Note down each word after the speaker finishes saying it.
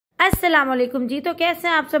अस्सलाम वालेकुम जी। तो कैसे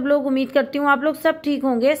हैं आप सब लोग? उम्मीद करती हूँ आप लोग सब ठीक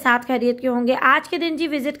होंगे, साथ खैरियत के होंगे। आज के दिन जी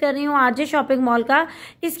विजिट कर रही हूँ आरजे शॉपिंग मॉल का।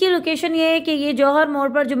 इसकी लोकेशन ये है कि ये जौहर मोड़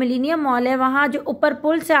पर जो मिलीनियम मॉल है, वहाँ जो ऊपर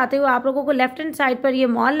पुल से आते हुए आप लोगों को लेफ्ट हैंड साइड पर ये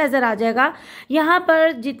मॉल नजर आ जाएगा। यहाँ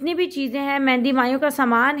पर जितनी भी चीजें हैं, मेहंदी मायों का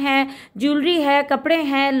सामान है, ज्वेलरी है, कपड़े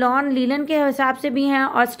हैं, लॉन लीलन के हिसाब से भी हैं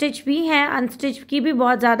और स्टिच भी हैं, अनस्टिच की भी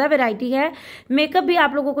बहुत ज्यादा वेराइटी है। मेकअप भी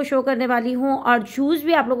आप लोगों को शो करने वाली हूँ और शूज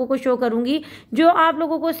भी आप लोगों को शो करूंगी, जो आप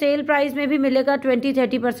लोगों को सेल प्राइस में भी मिलेगा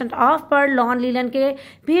 20-30% ऑफ पर। लॉन लीलन के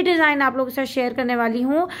भी डिजाइन आप लोगों के साथ शेयर करने वाली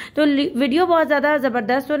हूँ। तो वीडियो बहुत ज्यादा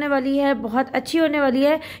जबरदस्त होने वाली है, बहुत अच्छी होने वाली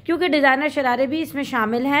है, क्योंकि डिजाइनर शरारे भी इसमें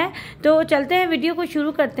शामिल हैं। तो चलते हैं, वीडियो को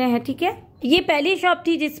शुरू करते हैं। ठीक है, ये पहली शॉप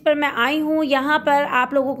थी जिस पर मैं आई हूँ। यहाँ पर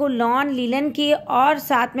आप लोगों को लॉन लीलन की और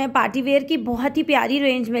साथ में पार्टी वेयर की बहुत ही प्यारी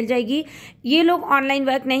रेंज मिल जाएगी। ये लोग ऑनलाइन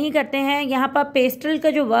वर्क नहीं करते हैं। यहाँ पर पेस्टल का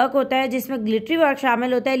जो वर्क होता है, जिसमें ग्लिटरी वर्क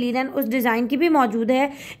शामिल होता है, लीलन उस डिजाइन की भी मौजूद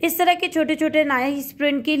है। इस तरह के छोटे छोटे नाइस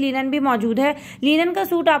प्रिंट की लीलन भी मौजूद है। लीलन का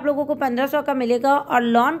सूट आप लोगों को 1500 का मिलेगा और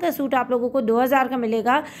लॉन का सूट आप लोगों को 2000 का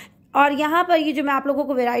मिलेगा। और यहाँ पर ये जो मैं आप लोगों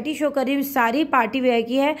को वैरायटी शो कर रही हूँ, सारी पार्टी वेयर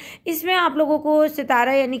की है। इसमें आप लोगों को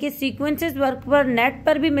सितारा यानी कि सीक्वेंसेस वर्क पर नेट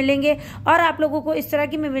पर भी मिलेंगे और आप लोगों को इस तरह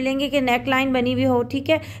की में मिलेंगे कि नेक लाइन बनी हुई हो। ठीक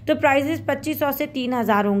है, तो प्राइसेस 2500 से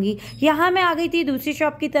 3000 होंगी। यहाँ मैं आ गई थी दूसरी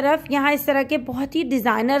शॉप की तरफ। यहाँ इस तरह के बहुत ही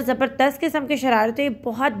डिजाइनर जबरदस्त किस्म के शरारे थे,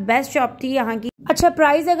 बहुत बेस्ट शॉप थी यहाँ की। अच्छा,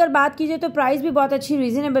 प्राइस अगर बात कीजिए तो प्राइस भी बहुत अच्छी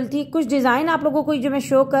रीजनेबल थी। कुछ डिजाइन आप लोगों को जो मैं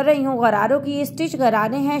शो कर रही हूँ गरारों की, ये स्टिच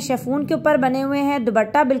गरारे हैं, शेफून के ऊपर बने हुए हैं।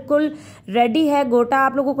 दुपट्टा बिल्कुल रेडी है। गोटा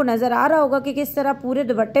आप लोगों को नजर आ रहा होगा कि किस तरह पूरे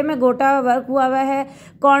दुपट्टे में गोटा वर्क हुआ हुआ है।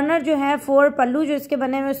 कॉर्नर जो है 4 पल्लू जो इसके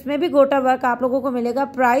बने हुए, उसमें भी गोटा वर्क आप लोगों को मिलेगा।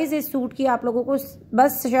 प्राइस इस सूट की आप लोगों को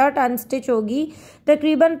बस शर्ट अनस्टिच होगी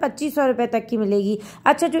तकरीबन 2500 रुपए तक की मिलेगी।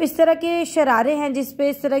 अच्छा, जो इस तरह के शरारे हैं जिसपे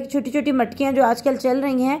इस तरह की छोटी छोटी मटकियां जो आजकल चल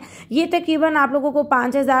रही हैं, ये तकरीबन आप लोगों को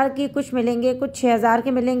 5000 की कुछ मिलेंगे, कुछ 6000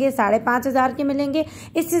 के मिलेंगे, 5500 के मिलेंगे।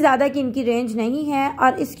 इससे ज्यादा की इनकी रेंज नहीं है।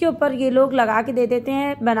 और इसके ऊपर ये लोग लगा के दे देते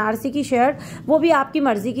हैं बनारसी की शर्ट, वो भी आपकी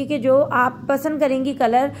मर्जी की, कि जो आप पसंद करेंगी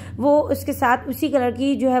कलर, वो उसके साथ उसी कलर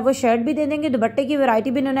की जो है वो शर्ट भी दे देंगे। दुपट्टे की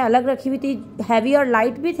वैरायटी भी इन्होंने अलग रखी हुई थी, हैवी और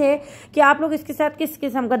लाइट भी थे, कि आप लोग इसके साथ किस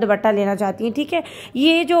किस्म का दुपट्टा लेना चाहती हैं। ठीक है,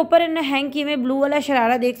 ये जो ऊपर इन्होंने हैंग किए हुए ब्लू वाला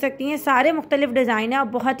शरारा देख सकती हैं, सारे मुख्तलिफ डिजाइन है और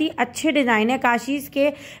बहुत ही अच्छे डिजाइन है। काशीज के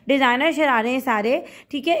डिजाइनर शरारे हैं सारे।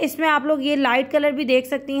 ठीक है, इसमें आप लोग ये लाइट कलर भी देख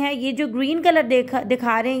सकती हैं। ये जो ग्रीन कलर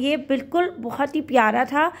दिखा रहे हैं, ये बिल्कुल बहुत ही प्यारा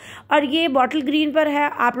था और ये बॉटल ग्रीन पर है।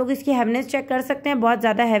 आप लोग इसकी हेवीनेस चेक कर सकते हैं, बहुत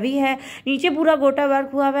ज्यादा हैवी है। नीचे पूरा गोटा वर्क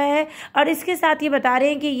हुआ हुआ है और इसके साथ ये बता रहे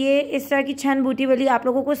हैं कि ये इस तरह की छन बूटी वाली आप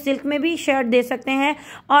लोगों को सिल्क में भी शर्ट दे सकते हैं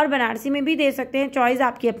और बनारसी में भी दे सकते हैं, चॉइस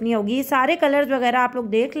आपकी अपनी होगी। ये सारे कलर्स वगैरह आप लोग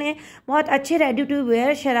देख लें, बहुत अच्छे रेडी टू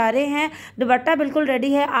वेयर शरारे हैं। दुपट्टा बिल्कुल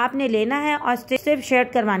रेडी है, आपने लेना है और सिर्फ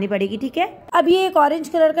शर्ट करवानी पड़ेगी। ठीक है, अब ये एक ऑरेंज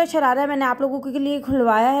कलर का शरारा मैंने आप लोगों के लिए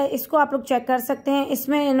खुलवाया है, इसको आप लोग चेक कर सकते हैं।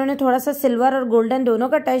 इसमें इन्होंने थोड़ा सा सिल्वर और गोल्डन दोनों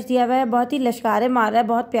का टच दिया हुआ है, बहुत ही लश्कारे मार रहा है,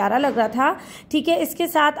 बहुत प्यारा लग रहा था। ठीक है, इसके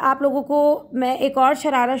साथ आप लोगों को मैं एक और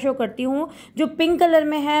शरारा शो करती हूँ जो पिंक कलर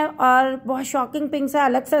में है और बहुत शॉकिंग पिंक सा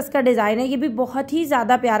अलग सा इसका डिजाइन है। ये भी बहुत ही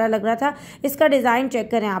ज्यादा प्यारा लग रहा था, इसका डिजाइन चेक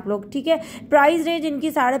करें आप लोग। ठीक है, प्राइस रेंज इनकी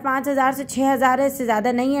 5500 से 6000 है, इससे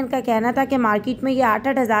ज्यादा नहीं है। इनका कहना था कि मार्केट में ये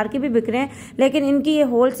 8-8 हजार के भी बिक रहे हैं, लेकिन इनकी ये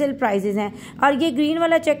होलसेल प्राइजेज हैं। और ये ग्रीन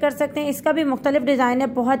वाला चेक कर सकते हैं, इसका भी मुख्तलिफ डिजाइन है,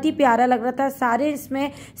 बहुत ही प्यारा लग रहा था। सारे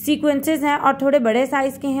इसमें सीक्वेंसेस हैं और थोड़े बड़े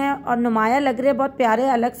साइज के हैं और नुमाया लग रहे हैं, बहुत प्यारे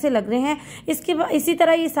अलग से लग रहे हैं। इसी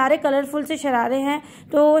तरह ये सारे कलरफुल से शरारे हैं।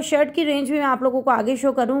 तो शर्ट की रेंज भी मैं आप लोगों को आगे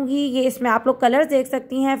शो करूंगी। ये इसमें आप लोग कलर देख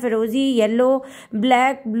सकती हैं, फिरोजी, येलो,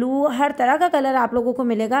 ब्लैक, ब्लू, हर तरह का कलर आप लोगों को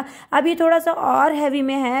मिलेगा। अब ये थोड़ा सा और हैवी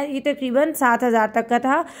में है, ये तकरीबन 7000 तक का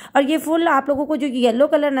था। और ये फुल आप लोगों को जो येलो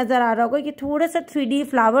कलर नजर आ रहा होगा, ये थोड़ा सा 3D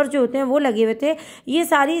फ्लावर जो होते हैं वो लगे हुए थे। ये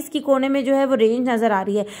सारी इसकी कोने में जो है वो रेंज नजर आ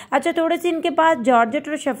रही है। अच्छा, थोड़े से इनके पास जॉर्जेट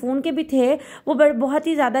और शेफून के भी थे, वो बहुत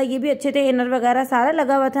ही ज्यादा ये भी अच्छे थे। इनर वगैरह सारा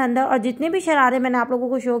लगा हुआ था अंदर। और जितने भी शरारे मैंने आप लोगों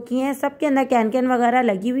को शो किए हैं, सबके अंदर कैन वगैरह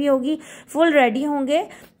लगी हुई होगी, फुल रेडी होंगे।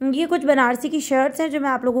 ये कुछ बनारसी की शर्ट्स हैं जो मैं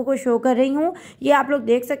आप लोगों को शो कर रही हूँ, ये आप लोग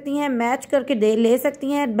देख सकती हैं, मैच करके ले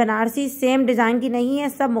सकती हैं। बनारसी सेम डिजाइन की नहीं है,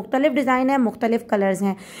 सब मुख्तलिफ डिजाइन है, मुख्तलिफ कलर्स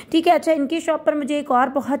हैं। ठीक है, अच्छा, इनकी शॉप पर मुझे एक और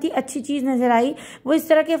बहुत ही अच्छी चीज नजर आई, वो इस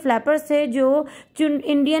तरह के फ्लैपर्स थे जो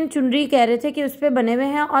इंडियन चुनरी कह रहे थे कि उस पर बने हुए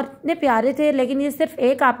हैं और इतने प्यारे थे। लेकिन ये सिर्फ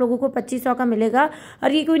एक आप लोगों को 2500 का मिलेगा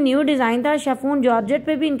और ये कोई न्यू डिजाइन था। शेफून जॉर्जेट जॉर्जेट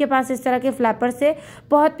पे भी इनके पास इस तरह के फ्लैपर से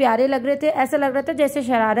बहुत प्यारे लग रहे थे, ऐसा लग रहा था जैसे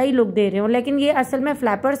शरारा ही लुक दे रहे हो, लेकिन ये असल में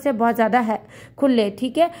फ्लैपर से बहुत ज़्यादा है खुले।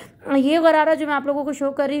 ठीक है, ये गरारा जो मैं आप लोगों को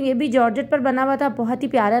शो कर रही हूँ ये भी जॉर्जेट पर बना हुआ था, बहुत ही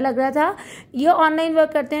प्यारा लग रहा था। ये ऑनलाइन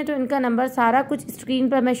वर्क करते हैं तो इनका नंबर सारा कुछ स्क्रीन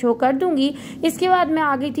पर मैं शो कर दूंगी। इसके बाद मैं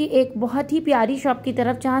आ गई थी एक बहुत ही प्यारी शॉप की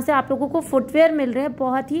तरफ जहाँ से आप लोगों को फुटवेयर मिल रहे हैं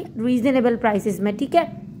बहुत ही रीजनेबल प्राइसेस में। ठीक है,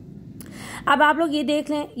 अब आप लोग ये देख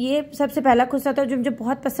लें, ये सबसे पहला खुस्सा था जो मुझे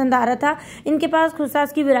बहुत पसंद आ रहा था। इनके पास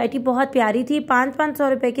खुस्सास की वैरायटी बहुत प्यारी थी, 500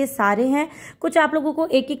 रुपए के सारे हैं। कुछ आप लोगों को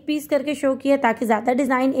एक एक पीस करके शो किया ताकि ज़्यादा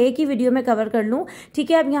डिज़ाइन एक ही वीडियो में कवर कर लूँ।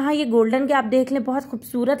 ठीक है, अब यहाँ ये गोल्डन के आप देख लें, बहुत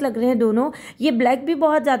खूबसूरत लग रहे हैं दोनों। ये ब्लैक भी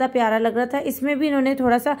बहुत ज़्यादा प्यारा लग रहा था, इसमें भी इन्होंने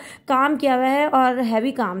थोड़ा सा काम किया हुआ है और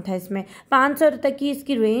हैवी काम था इसमें। 500 तक की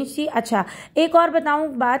इसकी रेंज थी। अच्छा, एक और बताऊँ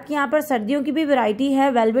बात कि यहाँ पर सर्दियों की भी वैरायटी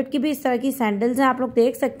है, वेलवेट की भी इस तरह की सैंडल्स हैं, आप लोग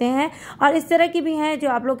देख सकते हैं, और इस तरह की भी हैं जो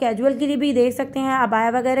आप लोग कैजुअल के लिए भी देख सकते हैं, अबाया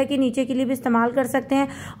वगैरह के नीचे के लिए भी इस्तेमाल कर सकते हैं।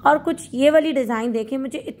 और कुछ ये वाली डिज़ाइन देखें,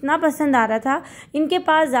 मुझे इतना पसंद आ रहा था। इनके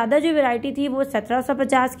पास ज़्यादा जो वैरायटी थी वो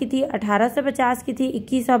 1750 की थी, 1850 की थी,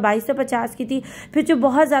 2100 2250 की थी, फिर जो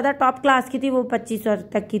बहुत ज़्यादा टॉप क्लास की थी वो 2500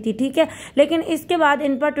 तक की थी। ठीक है, लेकिन इसके बाद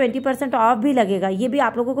इन पर 20% ऑफ भी लगेगा, ये भी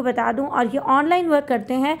आप लोगों को बता दूं। और ये ऑनलाइन वर्क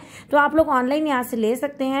करते हैं तो आप लोग ऑनलाइन यहाँ से ले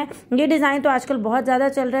सकते हैं। ये डिज़ाइन तो आजकल बहुत ज़्यादा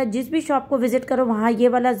चल रहा है, जिस भी शॉप को विजिट करो वहाँ ये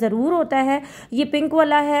वाला ज़रूर होता है। ये पिंक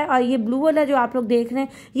वाला है और ये ब्लू वाला जो आप लोग देख रहे हैं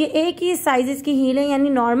ये एक ही साइजेस की हील है, यानी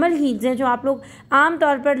नॉर्मल हील्स हैं जो आप लोग आम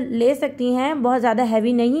तौर पर ले सकती हैं, बहुत ज़्यादा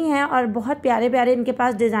हैवी नहीं है और बहुत प्यारे प्यारे इनके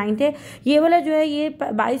पास डिज़ाइन थे। ये वाला जो है ये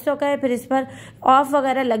 2200 का है, फिर इस पर ऑफ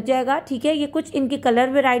वगैरह लग जाएगा। ठीक है, ये कुछ इनकी कलर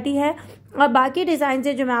वेराइटी है और बाकी डिज़ाइन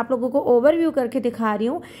से जो मैं आप लोगों को ओवरव्यू करके दिखा रही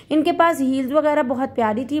हूँ। इनके पास हील्स वगैरह बहुत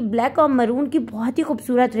प्यारी थी, ब्लैक और मरून की बहुत ही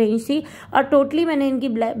खूबसूरत रेंज थी और टोटली मैंने इनकी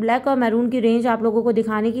ब्लैक और मरून की रेंज आप लोगों को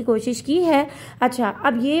दिखाने की कोशिश की है। अच्छा,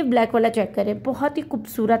 अब ये ब्लैक वाला चेक करें, बहुत ही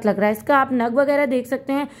खूबसूरत लग रहा है। इसका आप नग वगैरह देख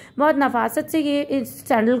सकते हैं, बहुत नफासत से ये इस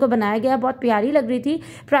सैंडल को बनाया गया, बहुत प्यारी लग रही थी।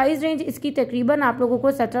 प्राइस रेंज इसकी तकरीबन आप लोगों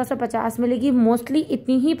को 1750 मिलेगी, मोस्टली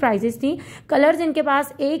इतनी ही प्राइजेस थी। कलर्स इनके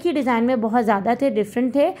पास एक ही डिज़ाइन में बहुत ज़्यादा थे,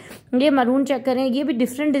 डिफरेंट थे। ये मरून चेक करें, ये भी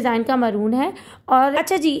डिफरेंट डिज़ाइन का मरून है। और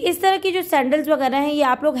अच्छा जी, इस तरह की जो सैंडल्स वगैरह हैं ये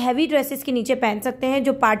आप लोग हैवी ड्रेसेस के नीचे पहन सकते हैं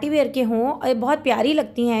जो पार्टी वेयर के हों, बहुत प्यारी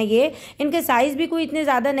लगती हैं ये। इनके साइज़ भी कोई इतने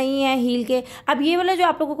ज़्यादा नहीं है हील के। अब ये वाला जो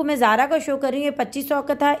आप लोगों को मैं ज़ारा का शो कर रही हूँ ये 2500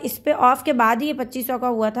 का था, इस पे ऑफ के बाद ही ये 2500 का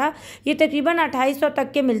हुआ था। ये तकरीबन 2800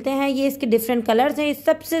 तक के मिलते हैं। ये इसके डिफरेंट कलर्स हैं।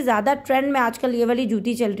 सबसे ज़्यादा ट्रेंड में आजकल ये वाली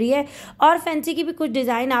जूती चल रही है। और फैंसी की भी कुछ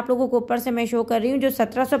डिज़ाइन आप लोगों को ऊपर से मैं शो कर रही हूँ जो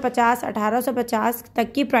 1750 1850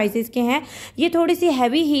 तक की प्राइसेस के हैं। ये थोड़ी सी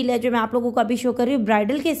हैवी हील है जो मैं आप लोगों को अभी शो कर रही हूँ,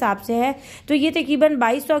 ब्राइडल के हिसाब से है, तो ये तकरीबन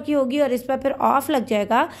 2200 की होगी और इस पर फिर ऑफ लग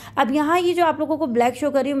जाएगा। अब यहाँ ये जो आप लोगों को ब्लैक शो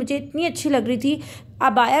कर रही हूँ मुझे इतनी अच्छी लग रही थी,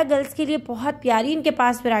 अबाया गर्ल्स के लिए बहुत प्यारी इनके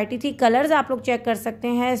पास वैरायटी थी। कलर्स आप लोग चेक कर सकते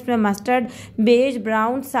हैं, इसमें मस्टर्ड, बेज,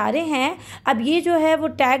 ब्राउन सारे हैं। अब ये जो है वो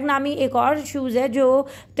टैग नामी एक और शूज़ है जो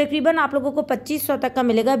तकरीबन आप लोगों को 2500 तक का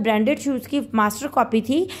मिलेगा, ब्रांडेड शूज़ की मास्टर कॉपी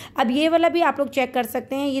थी। अब ये वाला भी आप लोग चेक कर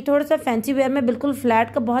सकते हैं, ये थोड़ा सा फैंसी वेयर में बिल्कुल फ्लैट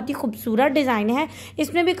का बहुत ही खूबसूरत डिज़ाइन है।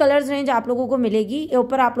 इसमें भी कलर्स रेंज आप लोगों को मिलेगी।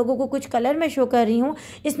 ऊपर आप लोगों को कुछ कलर मैं शो कर रही हूँ,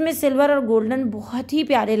 इसमें सिल्वर और गोल्डन बहुत ही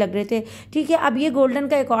प्यारे लग रहे थे। ठीक है, अब ये गोल्डन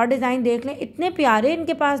का एक और डिज़ाइन देख लें, इतने प्यारे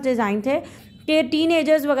इनके पास डिज़ाइन थे कि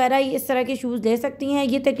टीनेजर्स वगैरह इस तरह के शूज़ ले सकती हैं।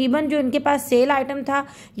 ये तकरीबन जो इनके पास सेल आइटम था,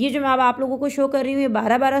 ये जो मैं अब आप लोगों को शो कर रही हूँ, ये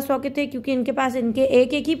 1200 के थे क्योंकि इनके पास इनके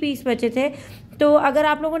एक एक ही पीस बचे थे। तो अगर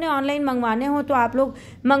आप लोगों ने ऑनलाइन मंगवाने हो तो आप लोग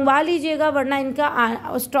मंगवा लीजिएगा, वरना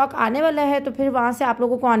इनका स्टॉक आने वाला है तो फिर वहाँ से आप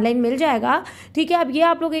लोगों को ऑनलाइन मिल जाएगा। ठीक है, अब ये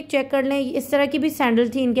आप लोग एक चेक कर लें, इस तरह की भी सैंडल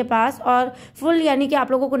थी इनके पास और फुल यानी कि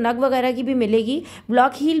आप लोगों को नग वगैरह की भी मिलेगी।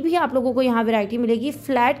 ब्लॉक हील भी आप लोगों को यहाँ वैरायटी मिलेगी।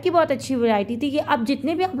 फ्लैट की बहुत अच्छी वैरायटी थी। ये अब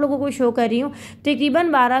जितने भी आप लोगों को शो कर रही हूँ तकरीबन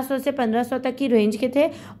 1200 से 1500 तक की रेंज के थे,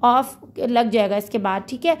 ऑफ लग जाएगा इसके बाद।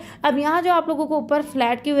 ठीक है, अब यहाँ जो आप लोगों को ऊपर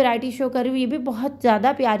फ्लैट की वैरायटी शो कर रही हूँ ये भी बहुत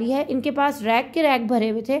ज़्यादा प्यारी है। इनके पास रैक के रैक भरे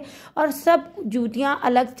हुए थे और सब जूतियां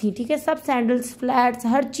अलग थी। ठीक है, सब सैंडल्स, फ्लैट्स,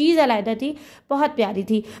 हर चीज़ अलग थी, बहुत प्यारी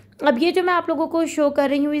थी। अब ये जो मैं आप लोगों को शो कर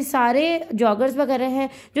रही हूँ ये सारे जॉगर्स वगैरह हैं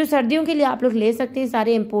जो सर्दियों के लिए आप लोग ले सकते हैं।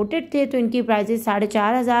 सारे इंपोर्टेड थे तो इनकी प्राइसेस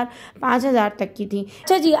 4500 5000 तक की थी।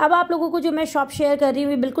 अच्छा जी, अब आप लोगों को जो मैं शॉप शेयर कर रही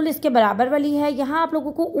हूँ बिल्कुल इसके बराबर वाली है। यहाँ आप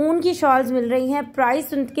लोगों को ऊन की शॉल्स मिल रही हैं। प्राइस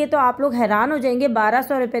सुन के तो आप लोग हैरान हो जाएंगे,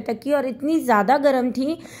 1200 रुपये तक की, और इतनी ज़्यादा गर्म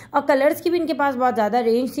थी। और कलर्स की भी इनके पास बहुत ज़्यादा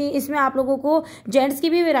रेंज थी। इसमें आप लोगों को जेंट्स की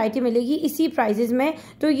भी वैरायटी मिलेगी इसी प्राइजेज में।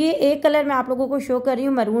 तो ये एक कलर मैं आप लोगों को शो कर रही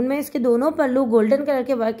हूँ मरून में, इसके दोनों पल्लू गोल्डन कलर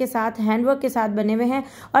के वर्क के साथ, हैंडवर्क के साथ बने हुए हैं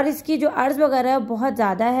और इसकी जो अर्ज वगैरह है बहुत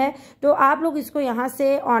ज़्यादा है। तो आप लोग इसको यहाँ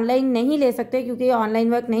से ऑनलाइन नहीं ले सकते क्योंकि ये ऑनलाइन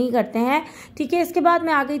वर्क नहीं करते हैं, ठीक है। इसके बाद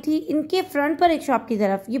मैं आ गई थी इनके फ्रंट पर एक शॉप की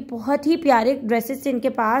तरफ। ये बहुत ही प्यारे ड्रेसेस थे इनके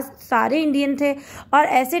पास, सारे इंडियन थे और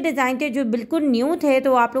ऐसे डिज़ाइन थे जो बिल्कुल न्यू थे,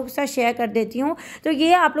 तो आप लोगों के साथ शेयर कर देती हूँ। तो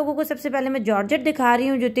ये आप लोगों को सबसे पहले मैं जॉर्जेट दिखा रही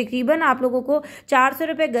हूँ जो तकरीबन आप लोगों को 400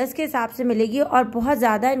 रुपये गज के हिसाब से मिलेगी और बहुत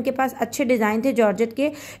ज़्यादा इनके पास अच्छे डिज़ाइन थे जॉर्जेट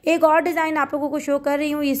के। एक और डिज़ाइन आप लोगों को शो कर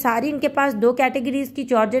रही हूँ। ये सारी इनके पास 2 कैटेगरीज की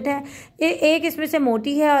जॉर्जेट है, एक इसमें से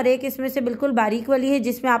मोटी है और एक इसमें से बिल्कुल बारीक वाली है,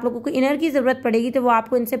 जिसमें आप लोगों को इनर की ज़रूरत पड़ेगी तो वो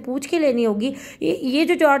आपको इनसे पूछ के लेनी होगी। ये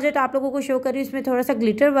जो जॉर्जेट आप लोगों को शो कर रही हूँ इसमें थोड़ा सा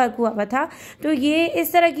ग्लिटर वर्क हुआ था। तो ये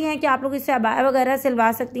इस तरह की हैं कि आप लोग इससे अबाया वगैरह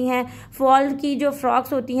सिलवा सकती हैं, फॉल की जो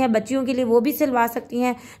फ्रॉक्स होती हैं बच्चियों के लिए वो भी सिलवा सकती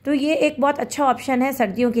हैं। तो ये एक बहुत अच्छा ऑप्शन है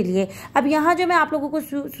सर्दियों के लिए। अब यहाँ जो मैं आप लोगों को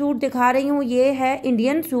सूट दिखा रही हूँ ये है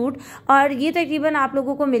इंडियन सूट और ये तकरीबन आप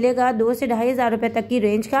लोगों को मिलेगा 2 से 2,500 रुपये तक की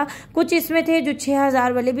रेंज का। कुछ इसमें थे जो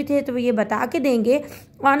 6,000 वाले भी थे, तो ये बता के देंगे।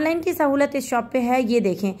 ऑनलाइन की सहूलत इस शॉप पे है। ये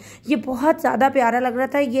देखें, ये बहुत ज़्यादा प्यारा लग रहा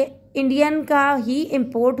था। ये इंडियन का ही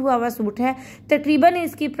इंपोर्ट हुआ सूट है। तकरीबन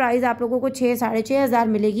इसकी प्राइस आप लोगों को 6-6,500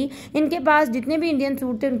 मिलेगी। इनके पास जितने भी इंडियन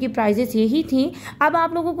सूट थे उनकी प्राइजेस यही थी। अब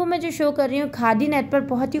आप लोगों को मैं जो शो कर रही हूँ खादी नेट पर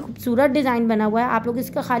बहुत ही खूबसूरत डिज़ाइन बना हुआ है। आप लोग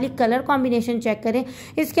इसका खाली कलर कॉम्बिनेशन चेक करें।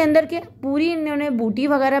 इसके अंदर के पूरी इन्होंने बूटी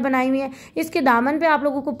वगैरह बनाई हुई है। इसके दामन पे आप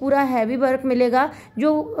लोगों को पूरा हैवी वर्क मिलेगा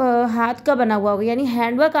जो हाथ का बना हुआ होगा, यानी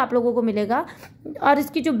हैंडवर्क आप लोगों को मिलेगा। और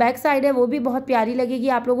इसकी जो बैक साइड है वो भी बहुत प्यारी लगेगी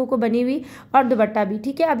आप लोगों को बनी हुई, और दुपट्टा भी,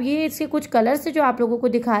 ठीक है। अब ये इसके कुछ कलर्स जो आप लोगों को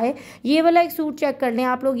दिखाए, ये वाला एक सूट चेक कर लें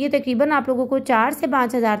आप लोग। ये तकरीबन आप लोगों को 4 से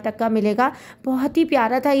 5,000 तक का मिलेगा। बहुत ही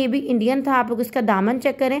प्यारा था, ये भी इंडियन था। आप लोग इसका दामन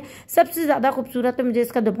चेक करें, सबसे ज़्यादा खूबसूरत तो मुझे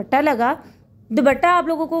इसका दुपट्टा लगा। दुपट्टा आप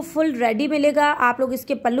लोगों को फुल रेडी मिलेगा। आप लोग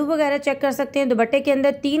इसके पल्लू वगैरह चेक कर सकते हैं। दुपट्टे के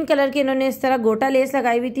अंदर 3 कलर के इन्होंने इस तरह गोटा लेस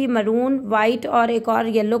लगाई हुई थी, मरून, वाइट और एक और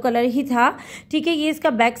येलो कलर ही था, ठीक है। ये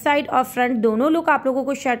इसका बैक साइड और फ्रंट दोनों लुक आप लोगों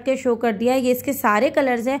को शर्ट के शो कर दिया है। ये इसके सारे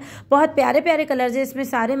कलर्स हैं, बहुत प्यारे प्यारे कलर्स हैं। इसमें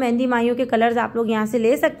सारे मेहंदी माइयों के कलर्स आप लोग यहाँ से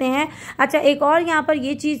ले सकते हैं। अच्छा, एक और यहाँ पर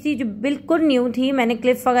ये चीज़ थी जो बिल्कुल न्यू थी, मैंने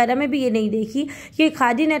क्लिप वगैरह में भी ये नहीं देखी। ये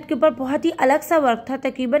खादी नेट के ऊपर बहुत ही अलग सा वर्क था।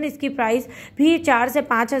 तकरीबन इसकी प्राइस भी 4 से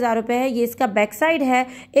 5,000 रुपये है। ये इसका बैक साइड है,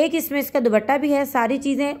 एक इसमें इसका दुपट्टा भी है। सारी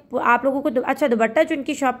चीज़ें आप लोगों को अच्छा, दुपट्टा जो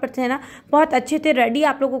इनकी शॉप पर थे ना बहुत अच्छे थे, रेडी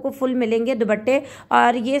आप लोगों को फुल मिलेंगे दुपट्टे।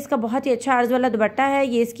 और ये इसका बहुत ही अच्छा अर्ज वाला दुपट्टा है।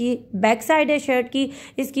 ये इसकी बैक साइड है शर्ट की,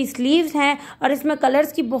 इसकी स्लीव्स हैं और इसमें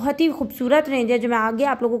कलर्स की बहुत ही खूबसूरत रेंज है जो मैं आगे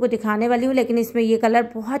आप लोगों को दिखाने वाली हूँ। लेकिन इसमें ये कलर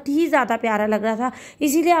बहुत ही ज़्यादा प्यारा लग रहा था,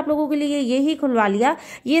 इसीलिए आप लोगों के लिए ये ही खुलवा लिया।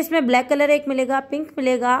 ये इसमें ब्लैक कलर एक मिलेगा, पिंक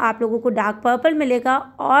मिलेगा, आप लोगों को डार्क पर्पल मिलेगा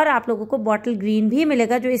और आप लोगों को बॉटल ग्रीन भी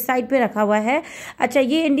मिलेगा जो इस साइड पे रखा हुआ है। अच्छा,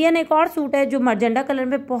 ये इंडियन एक और सूट है जो मरजंडा कलर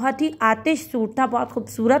में बहुत ही आतिश सूट था, बहुत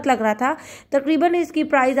खूबसूरत लग रहा था। तकरीबन इसकी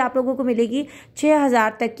प्राइस आप लोगों को मिलेगी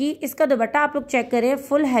 6,000 तक की। इसका दुपट्टा आप लोग चेक करें,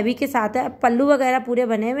 फुल हैवी के साथ है, पल्लू वगैरह पूरे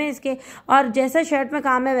बने हुए हैं इसके, और जैसा शर्ट में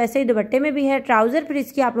काम है वैसे ही दुपट्टे में भी है। ट्राउजर फिर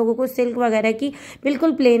इसकी आप लोगों को सिल्क वगैरह की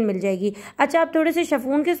बिल्कुल प्लेन मिल जाएगी। अच्छा, अब थोड़े से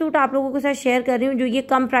शिफॉन के सूट आप लोगों के साथ शेयर कर रही हूँ जो ये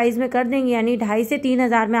कम प्राइस में कर देंगे, यानी 2,500 से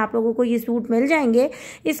 3,000 में आप लोगों को ये सूट मिल जाएंगे।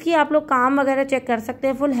 इसकी आप लोग काम वगैरह चेक कर सकते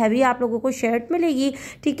हैं, फुल हैवी आप लोगों को शर्ट मिलेगी,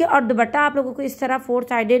 ठीक है। और दुपट्टा आप लोगों को इस तरह 4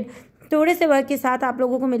 साइडेड थोड़े से वर्क के साथ आप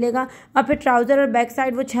लोगों को मिलेगा। और फिर ट्राउजर और बैक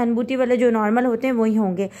साइड वो छन बूटी वाले जो नॉर्मल होते हैं वही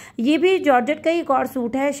होंगे। ये भी जॉर्जेट का ही एक और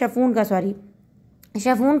सूट है, शिफॉन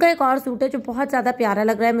का एक और सूट है जो बहुत ज़्यादा प्यारा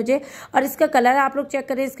लग रहा है मुझे। और इसका कलर आप लोग चेक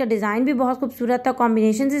करें, इसका डिज़ाइन भी बहुत खूबसूरत था,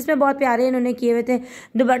 कॉम्बिनेशंस इसमें बहुत प्यारे इन्होंने किए हुए थे।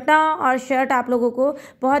 दुपट्टा और शर्ट आप लोगों को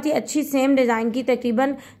बहुत ही अच्छी सेम डिज़ाइन की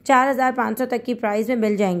तकरीबन 4,500 तक की प्राइस में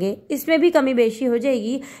मिल जाएंगे। इसमें भी कमी बेशी हो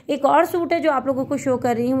जाएगी। एक और सूट है जो आप लोगों को शो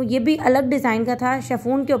कर रही हूँ, ये भी अलग डिज़ाइन का था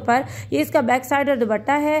शिफॉन के ऊपर। ये इसका बैक साइड और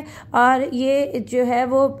दुपट्टा है और ये जो है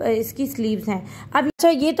वो इसकी स्लीव्स हैं। अब अच्छा,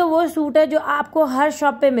 ये तो वो सूट है जो आपको हर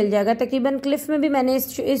शॉप पे मिल जाएगा। तकरीबन क्लिफ में भी मैंने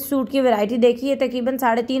इस सूट की वैरायटी देखी है, तकरीबन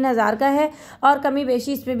 3,500 का है और कमी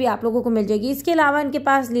बेशी इसमें भी आप लोगों को मिल जाएगी। इसके अलावा इनके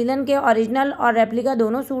पास लीलन के ओरिजिनल और रेप्लिका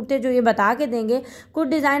दोनों सूट थे जो ये बता के देंगे। कुछ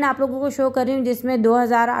डिज़ाइन आप लोगों को शो कर रही हूँ जिसमें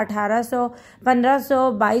 2,000, 1,800,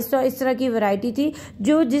 1,500, 2,200 इस तरह की वैरायटी थी,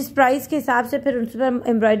 जो जिस प्राइस के हिसाब से फिर उस पर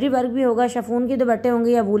एम्ब्रॉयडरी वर्क भी होगा, शिफॉन के दुपट्टे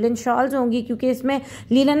होंगे या वूलन शॉल्स होंगी, क्योंकि इसमें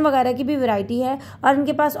लीलन वगैरह की भी वैरायटी है। और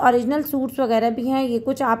इनके पास ओरिजिनल सूट्स वगैरह भी हैं। ये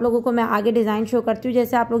कुछ आप लोगों को मैं आगे डिज़ाइन शो करती हूँ,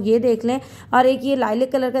 जैसे आप लोग ये देख लें और एक ये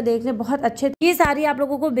लाइलिक कलर का देख लें, बहुत अच्छे। ये सारी आप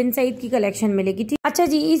लोगों को बिन सईद की कलेक्शन मिलेगी, ठीक। अच्छा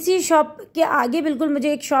जी, इसी शॉप के आगे बिल्कुल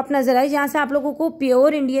मुझे एक शॉप नजर आई जहाँ से आप लोगों को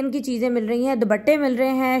प्योर इंडियन की चीज़ें मिल रही हैं, दुपट्टे मिल रहे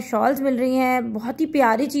हैं, शॉल्स मिल रही हैं, बहुत ही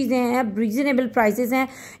प्यारी चीज़ें हैं, रीजनेबल प्राइसेस हैं।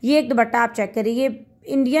 ये एक दुपट्टा आप चेक करिए,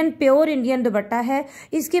 प्योर इंडियन दुपट्टा है।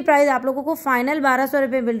 इसकी प्राइस आप लोगों को फाइनल 1200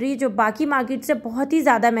 रुपये मिल रही है, जो बाकी मार्केट से बहुत ही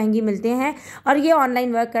ज़्यादा महंगी मिलते हैं। और ये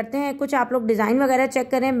ऑनलाइन वर्क करते हैं। कुछ आप लोग डिज़ाइन वगैरह चेक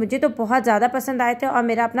करें, मुझे तो बहुत ज़्यादा पसंद आए थे और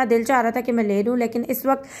मेरा अपना दिल चाह रहा था कि मैं ले लूँ, लेकिन इस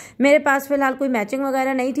वक्त मेरे पास फिलहाल कोई मैचिंग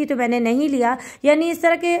वगैरह नहीं थी तो मैंने नहीं लिया। यानी इस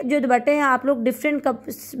तरह के जो दुपट्टे हैं आप लोग डिफरेंट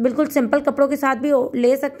बिल्कुल सिंपल कपड़ों के साथ भी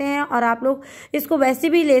ले सकते हैं, और आप लोग इसको वैसे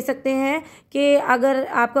भी ले सकते हैं कि अगर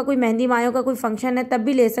आपका कोई मेहंदी मायों का कोई फंक्शन है तब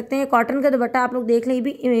भी ले सकते हैं। कॉटन का दुपट्टा आप लोग देख लें,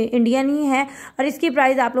 भी इंडियन ही है और इसकी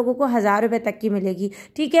प्राइस आप लोगों को 1000 रुपये तक की मिलेगी।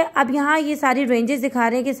 ठीक है, अब यहाँ ये सारी रेंजेस दिखा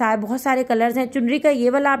रहे हैं कि बहुत सारे कलर्स हैं। चुनरी का ये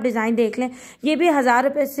वाला आप डिज़ाइन देख लें, ये भी 1000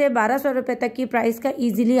 रुपये से 1200 रुपये तक की प्राइस का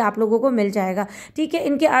ईजिली आप लोगों को मिल जाएगा। ठीक है,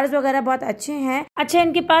 इनके अर्ज वगैरह बहुत अच्छे हैं। अच्छा,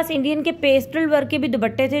 इनके पास इंडियन के पेस्टल वर्क के भी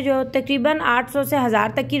दुपट्टे थे जो तकरीबन 800 से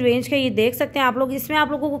 1000 तक की रेंज के, ये देख सकते हैं आप लोग। इसमें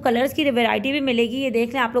आप लोगों को कलर्स की वैरायटी भी मिलेगी। ये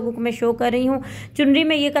देख लें, आप लोगों को मैं शो कर रही हूँ। चुनरी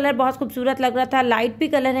में ये कलर बहुत खूबसूरत लग रहा था, लाइट भी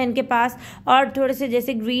कलर है इनके पास, और थोड़े से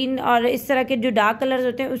जैसे ग्रीन और इस तरह के जो डार्क कलर्स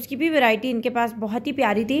होते हैं उसकी भी वैरायटी इनके पास बहुत ही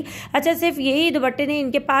प्यारी थी। अच्छा, सिर्फ यही दुपट्टे नहीं,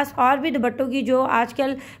 इनके पास और भी दुपट्टों की जो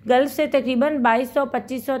आजकल गल्फ से तकरीबन 2200,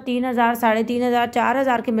 2500, 3000, 3500,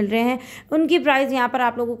 4000 के मिल रहे हैं, उनकी प्राइस यहाँ पर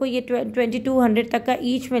आप लोगों को ये 2200 तक का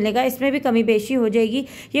ईच मिलेगा। इसमें भी कमी बेशी हो जाएगी।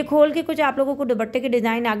 ये खोल के कुछ आप लोगों को दुपट्टे के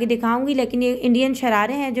डिज़ाइन आगे दिखाऊंगी, लेकिन ये इंडियन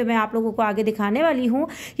शरारे हैं जो मैं आप लोगों को आगे दिखाने वाली हूँ।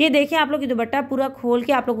 ये देखें, आप लोग ये दुपट्टा पूरा खोल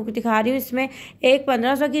के आप लोगों को दिखा रही हूँ। इसमें एक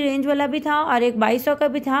 1500 की रेंज वाला भी था और एक 2200 का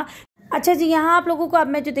भी था। अच्छा जी, यहाँ आप लोगों को अब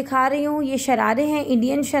मैं जो दिखा रही हूँ ये शरारे हैं,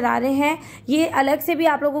 इंडियन शरारे हैं। ये अलग से भी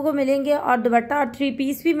आप लोगों को मिलेंगे और दुपट्टा और 3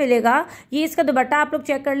 पीस भी मिलेगा। ये इसका दुपट्टा आप लोग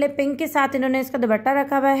चेक कर ले, पिंक के साथ इन्होंने इसका दुपट्टा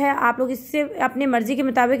रखा हुआ है। आप लोग इससे अपनी मर्जी के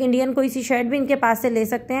मुताबिक इंडियन कोई सी शर्ट भी इनके पास से ले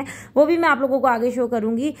सकते हैं, वो भी मैं आप लोगों को आगे शो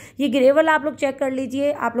करूँगी। ये ग्रे वाला आप लोग चेक कर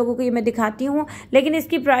लीजिए, आप लोगों को ये मैं दिखाती हूँ, लेकिन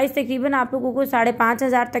इसकी प्राइस तकरीबन आप लोगों को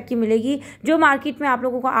 5500 तक की मिलेगी, जो मार्केट में आप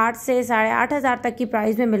लोगों को 8 से 8500 तक की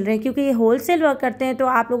प्राइस में मिल रहे हैं। क्योंकि ये होलसेल वर्क करते हैं तो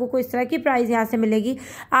आप लोगों को इस तरह की प्राइस यहाँ से मिलेगी।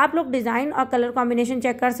 आप लोग डिजाइन और कलर कॉम्बिनेशन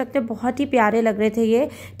चेक कर सकते हैं, बहुत ही प्यारे लग रहे थे ये।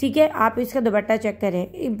 ठीक है, आप इसका दुपट्टा चेक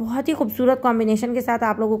करें, बहुत ही खूबसूरत कॉम्बिनेशन के साथ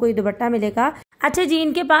आप लोगों को ये दुपट्टा मिलेगा। अच्छा जी,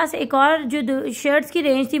 इनके पास एक और जो शर्ट्स की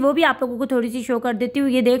रेंज थी वो भी आप लोगों को थोड़ी सी शो कर देती हूँ।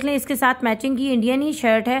 ये देख लें, इसके साथ मैचिंग की इंडियन ही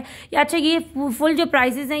शर्ट है। अच्छा, ये फुल जो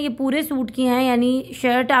प्राइसेस हैं ये पूरे सूट की हैं, यानी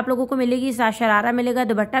शर्ट आप लोगों को मिलेगी, साथ शरारा मिलेगा,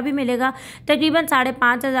 दुपट्टा भी मिलेगा, तकरीबन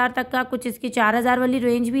 5500 तक का, कुछ इसकी 4000 वाली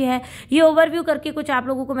रेंज भी है। ये ओवरव्यू करके कुछ आप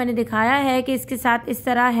लोगों को मैंने दिखाया है कि इसके साथ इस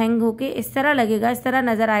तरह हैंग होके इस तरह लगेगा, इस तरह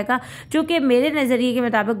नजर आएगा, जो कि मेरे नजरिए के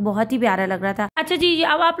मुताबिक बहुत ही प्यारा लग रहा था। अच्छा जी,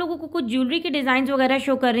 अब आप लोगों को कुछ ज्वेलरी के डिजाइन वगैरह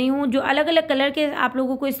शो कर रही हूँ, जो अलग अलग कलर के आप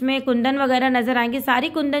लोगों को इसमें कुंदन वगैरह नजर आएंगे। सारी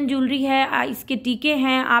कुंदन ज्वेलरी है, इसके टीके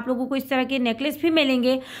हैं, आप लोगों को इस तरह के नेकलेस भी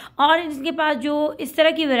मिलेंगे। और इसके पास जो इस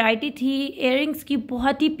तरह की वैरायटी थी इयररिंग्स की,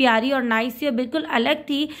 बहुत ही प्यारी और नाइस सी और बिल्कुल अलग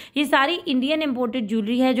थी। ये सारी इंडियन इम्पोर्टेड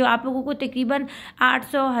ज्वेलरी है जो आप लोगों को तकरीबन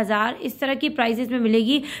 800, 1000 इस तरह की प्राइसेस में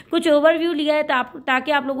मिलेगी। कुछ ओवरव्यू लिया है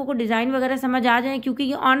ताकि आप लोगों को डिज़ाइन वगैरह समझ आ जाए, क्योंकि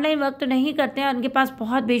ये ऑनलाइन वर्क तो नहीं करते हैं। उनके पास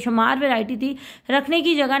बहुत बेशुमार वैरायटी थी, रखने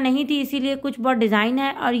की जगह नहीं थी, इसीलिए कुछ बहुत डिज़ाइन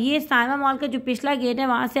है। और ये सामा मॉल का जो पिछला गेट है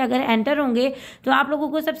वहाँ से अगर एंटर होंगे तो आप लोगों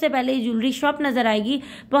को सबसे पहले ये ज्वेलरी शॉप नज़र आएगी।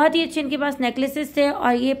 बहुत ही अच्छे इनके पास नेकलेसेस थे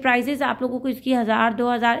और ये प्राइसेस आप लोगों को इसकी 1000,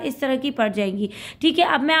 2000 इस तरह की पड़ जाएंगी। ठीक है,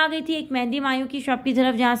 अब मैं आ गई थी एक मेहंदी मायों की शॉप की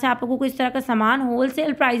तरफ, जहाँ से आप लोगों को इस तरह का सामान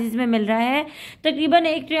होलसेल प्राइसेस में मिल रहा है। तकरीबन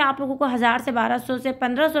एक ट्रे आप लोगों को 1000 से 1200 से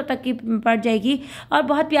 1500 तक की पड़ जाएगी और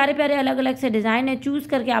बहुत प्यारे प्यारे अलग अलग से डिज़ाइन है, चूज़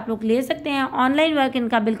करके आप लोग ले सकते हैं। ऑनलाइन वर्क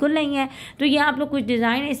इनका बिल्कुल नहीं है, तो ये आप लोग कुछ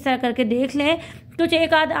डिज़ाइन इस तरह करके देख लें। कुछ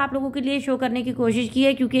एक आध आप लोगों के लिए शो करने की कोशिश की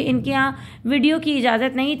है, क्योंकि इनके यहाँ वीडियो की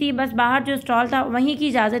इजाज़त नहीं थी, बस बाहर जो स्टॉल था वहीं की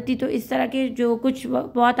इजाज़त थी, तो इस तरह के जो कुछ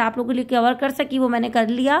बहुत आप लोगों के लिए कवर कर सकी वो मैंने कर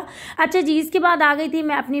लिया। अच्छा जी, इसके बाद आ गई थी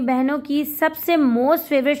मैं अपनी बहनों की सबसे मोस्ट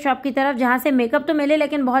फेवरेट शॉप की तरफ, जहाँ से मेकअप तो मिले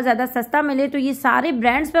लेकिन बहुत ज़्यादा सस्ता मिले। तो ये सारे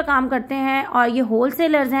ब्रांड्स पर काम करते हैं और ये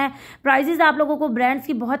होलसेलर्स हैं। प्राइजेज आप लोगों को ब्रांड्स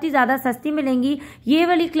की बहुत ही ज़्यादा सस्ती मिलेंगी। ये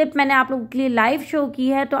वाली क्लिप मैंने आप लोगों के लिए लाइव शो की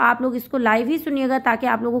है, तो आप लोग इसको लाइव ही सुनिएगा ताकि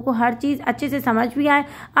आप लोगों को हर चीज़ अच्छे से समझ भी आए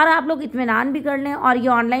और आप लोग इत्मीनान भी कर लें। और ये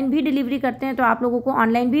ऑनलाइन भी डिलीवरी करते हैं, तो आप लोगों को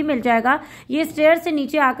ऑनलाइन भी मिल जाएगा। ये स्टेयर से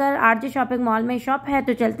नीचे आकर आरजे शॉपिंग मॉल में शॉप है,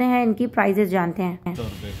 तो चलते हैं इनकी प्राइजेस जानते हैं।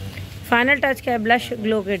 फाइनल टच का है, ब्लश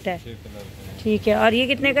ग्लो किट है, ठीक है। और ये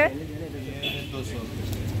कितने का है?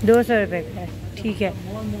 200 रुपये का है, ठीक है।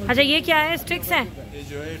 अच्छा, ये क्या है? स्टिक्स हैं? ये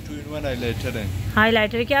जो है 2-in-1 हाइलाइटर है।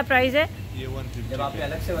 हाइलाइटर क्या प्राइस है? ये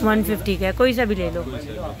 150 का है, कोई सा भी ले लो,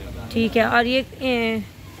 ठीक है। और ये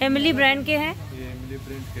एमिली ब्रांड के हैं? ये एमिली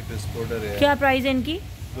ब्रांड के फेस पाउडर है। क्या प्राइस है इनकी?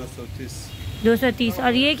 230।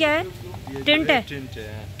 और ये क्या है? टिंट है?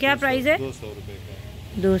 क्या प्राइस है? 200 रुपये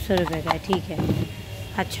का। 200 रुपये का है, ठीक है।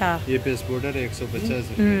 अच्छा, ये फेस पाउडर है 150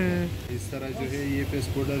 रुपये। इस तरह जो है ये फेस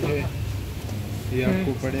पाउडर है, ये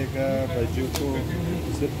आपको पड़ेगा बच्चों को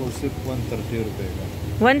सिर्फ और सिर्फ 130 रुपये का।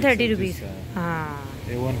 130 रुपीज़। हाँ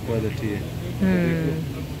A1 क्वालिटी है।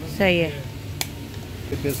 सही है।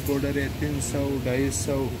 फेस पाउडर है 300,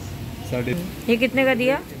 250, 350। ये कितने का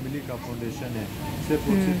दिया? इमली का फाउंडेशन है, सिर्फ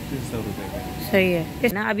 300 रुपए का। सही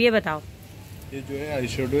है ना। अब ये बताओ, ये जो है आई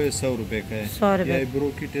शेडो है 100 रुपए का है। 100 रुपए। आईब्रो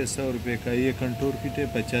किट है 100 रुपए का। ये कंटूर किट है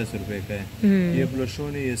 50 रुपए का है। ये ब्लश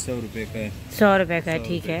ऑन है, ये 100 रुपए का है। 100 रुपए का है,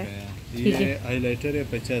 ठीक है। ये हाईलाइटर है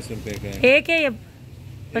 50 रुपए का है। एक है या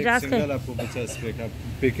 50 का? आपको 50 रुपए का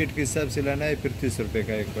पैकेट के हिसाब से लाना है, फिर 30 रुपए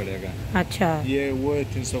का एक पड़ेगा। अच्छा। ये वो है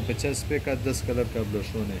 350 रुपए का 10 कलर का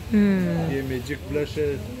ब्लश ऑन है। ये मैजिक ब्लश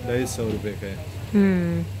है 250 रुपए का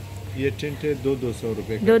है। ये टिंट है 200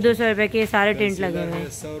 रुपए का। 200 रुपए के सारे टिंट लगे हुए हैं।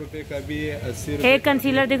 100 रुपए का भी है, 80 रुपए। एक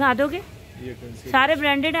कंसीलर दिखा दोगे? ये कंसीलर सारे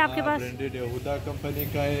ब्रांडेड है आपके पास? ब्रांडेड है, हुदा कंपनी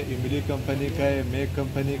का है, इमली कंपनी का है, मेक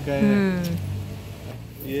कंपनी का है।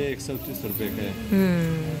 ये 130 रुपए का है।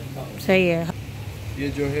 सही है। ये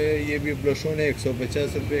जो है ये भी ब्लश ऑन है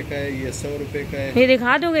 150 रुपए का है। ये 100 रुपए का है। ये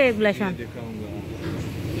दिखा दोगे एक ब्लश ऑन? दिखाऊंगा।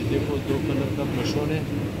 ये देखो 2 कलर का ब्लश ऑन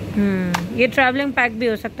है। ये ट्रैवलिंग पैक भी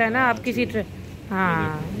हो सकता है ना आप किसी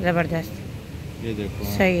हाँ जबरदस्त। ये देखो।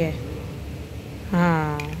 सही है।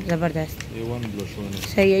 हाँ जबरदस्त। ये 1 ब्लश ऑन है।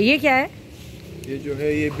 सही है। ये क्या है? ये जो है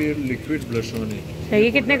ये भी लिक्विड ब्लश ऑन है। सही। ये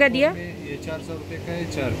कितने का दिया? ये 400 रुपए का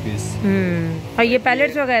है, 4 पीस। और ये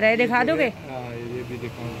पैलेट्स वगैरह है, दिखा दोगे? हाँ ये भी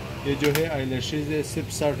दिखाऊं। ये जो है आईलैशेज है, सिर्फ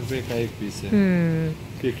 60 रुपए का एक पीस है।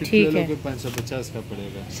 ठीक है। 550 का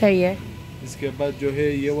पड़ेगा। सही है। इसके बाद जो है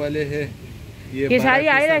ये वाले है, ये सारी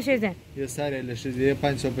आई लैशेज हैं? ये सारे आई लैशेज। ये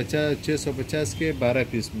 550, 650 के 12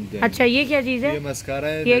 पीस मिलते हैं। अच्छा ये क्या चीज़ है? ये मस्कारा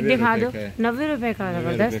है, ये एक दिखा दो। 90 रुपए का।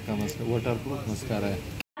 जबरदस्त। वाटरप्रूफ मस्कारा है।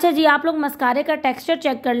 अच्छा जी, आप लोग मस्कारे का टेक्सचर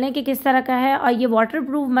चेक कर लें कि किस तरह का है। और ये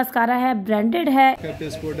वाटरप्रूफ मस्कारा है, ब्रांडेड है।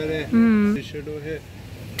 फेस पाउडर है, शेडो है।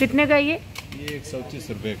 कितने का ये? 130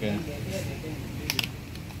 रुपए का है।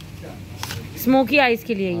 स्मोकी आइज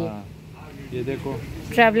के लिए ये देखो,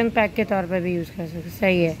 ट्रैवलिंग पैक के तौर पे भी यूज कर सकते।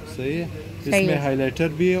 सही है। सही है। इसमें हाइलाइटर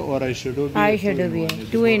भी है और आई शेडो भी है।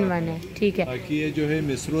 2 in 1 है। ठीक है। बाकी ये जो है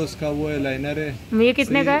मिसरोस का वो है लाइनर है। ये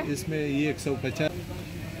कितने का है? इसमें ये 150।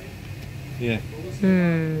 ये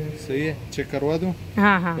सही है। चेक करवा दूं?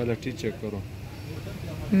 हाँ क्वालिटी चेक करो।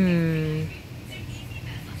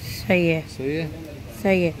 सही है। सही है।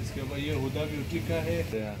 सही है। इसके बाद ये हुदा ब्यूटी का है।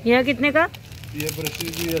 यह कितने का? ये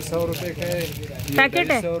ब्रशेज भी 100 रुपए का है।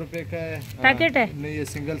 पैकेट है? 100 रुपए का है। पैकेट है? नहीं, ये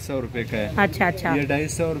सिंगल 100 रुपए का है। अच्छा। ये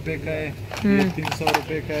 250 रुपए का है। ये 300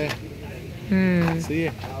 रुपए का है। सही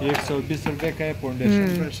है। ये 120 रुपए का है।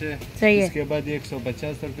 फाउंडेशन ब्रश है। सही है। इसके बाद ये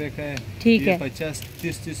 150 रुपए का है। ठीक है।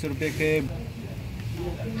 50-30 रुपए के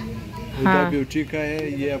हुदा ब्यूटी का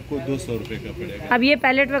है। ये आपको 200 रुपए का पड़ेगा। अब ये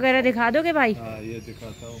पैलेट वगैरह दिखा दोगे भाई? हाँ ये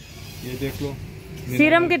दिखाता हूँ। ये देख लो।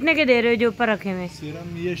 सीरम कितने के दे रहे हो जो ऊपर रखे हुए?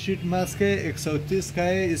 सीरम ये शीट मास्क है 130 का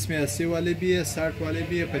है। इसमें 80 वाले भी है, 60 वाले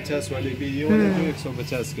भी है, 50 वाले भी। ये वाले जो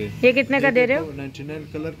 150 के। ये कितने का दे रहे हो? 99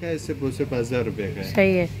 कलर का है। सिर्फ 1000 रुपए का है।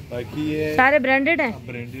 सही है। बाकी ये सारे ब्रांडेड है?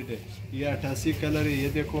 ब्रांडेड है। ये 88 कलर है। ये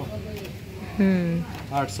देखो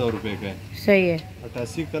 800 रुपए का है। सही है।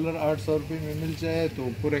 88 कलर 800 रुपए में मिल जाए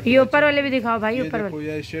तो पूरे। ये ऊपर वाले भी दिखाओ भाई। ऊपर वाले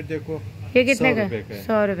ये शेड देखो। ये कितने का?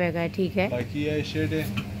 100 रुपए का है। ठीक है। बाकी ये शेड है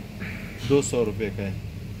 200 रुपए का है।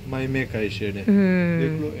 माइमे का शेड है।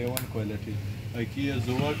 देख लो A1 क्वालिटी। बाकी ये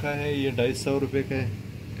जोआ का है। ये 250 रुपए का है।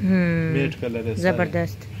 मेट कलर है।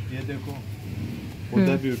 जबरदस्त। ये देखो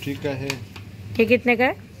हुदा ब्यूटी का है। ये कितने का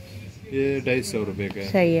है? ये 250 रुपए का है।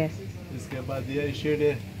 सही है। इसके बाद ये शेड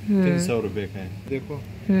है 300 रुपए का है। देखो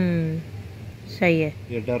सही है।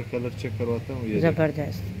 ये डार्क कलर चेक करवाता हूँ। ये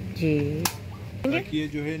जबरदस्त जी। ये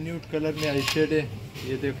जो है न्यूड कलर में आई शेड है।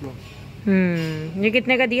 ये देख लो। ये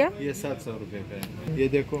कितने का दिया? ये 700 रुपए का है। ये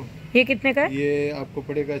देखो। ये कितने का है? ये आपको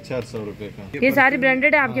पड़ेगा 400 रुपए का। ये सारी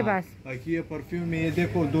ब्रांडेड है आपके पास? बाकी ये परफ्यूम में ये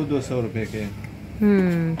देखो 200 रुपए के।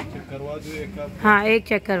 चेक करवा दो एक आप। हाँ एक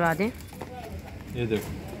चेक करवा दें। ये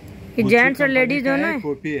देखो। ये जेंट्स और लेडीज दोनों है?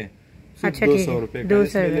 कॉपी है। अच्छा 200 रुपए का।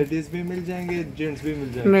 200 लेडीज भी मिल जाएंगे, जेंट्स भी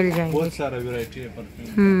मिल जाएंगे। बहुत सारा वैरायटी है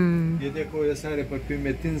परफ्यूम। ये देखो ये सारे परफ्यूम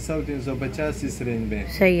में 300-350 इस रेंज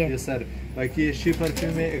में। सही है। ये सर बाकी ये शी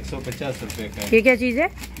परफ्यूम में 150 रुपए का है। ये क्या चीज है?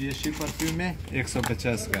 ये शी परफ्यूम में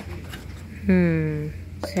 150 का।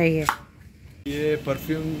 सही है। ये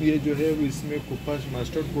परफ्यूम ये जो है इसमें खुप्पा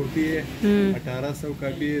मास्टर्ड कॉफी है। 1800 का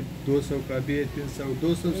भी है, 200 का भी है, 300,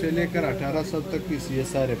 200 से लेकर 1800 तक ये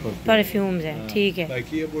सारे परफ्यूम्स हैं। ठीक है।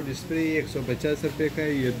 बाकी ये बॉडी स्प्रे 150 रुपए का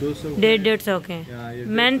है। ये 200 150 के हैं।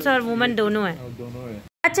 मेंस और वुमेन दोनों है। दोनों है।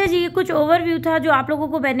 अच्छा जी, कुछ ओवरव्यू था जो आप लोगों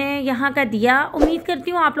को मैंने यहाँ का दिया। उम्मीद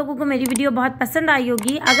करती हूँ आप लोगों को मेरी वीडियो बहुत पसंद आई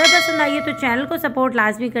होगी। अगर पसंद आई है तो चैनल को सपोर्ट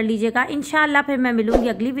लाजमी कर लीजिएगा। इंशाल्लाह फिर मैं मिलूंगी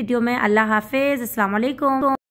अगली वीडियो में। अल्लाह हाफिज। अस्सलाम वालेकुम।